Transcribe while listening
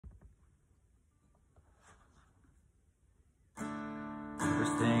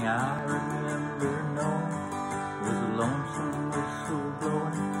First thing I remember knowing was a lonesome whistle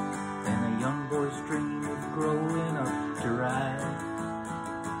blowing and a young boy's dream of growing up to ride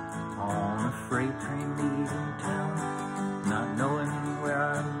on a freight train leaving town, not knowing where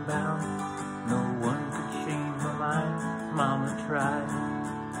I'm bound. No one could change my mind, Mama tried.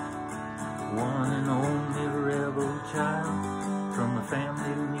 One and only rebel child from a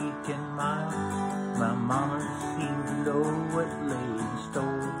family meek and mild, my mama seemed to know what lay in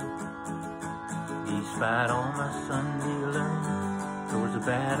store. Despite all my Sunday learning, towards the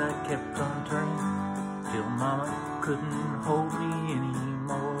bad I kept on turning, till mama couldn't hold me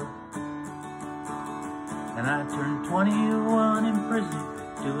anymore. And I turned 21 in prison,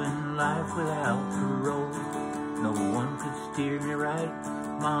 doing life without parole. No one could steer me right,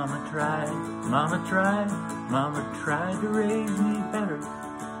 Mama tried, Mama tried, Mama tried to raise me better,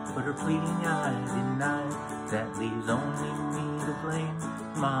 but her pleading I denied. That leaves only me to blame,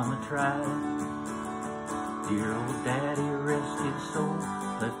 Mama tried. Dear old Daddy, rest his soul,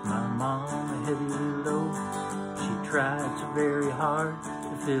 left my mom a heavy load. She tried so very hard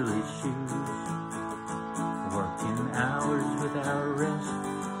to fill his shoes, working hours without rest,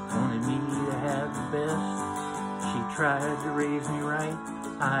 wanted me to have the best. She tried to raise me right,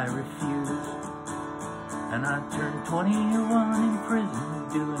 I refused. And I turned 21 in prison,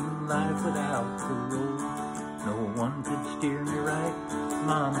 doing life without parole. No one could steer me right,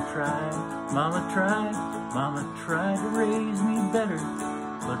 Mama tried, Mama tried, Mama tried to raise me better,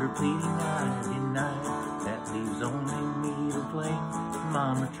 but her pleading I denied. That leaves only me to blame,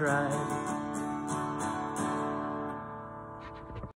 Mama tried.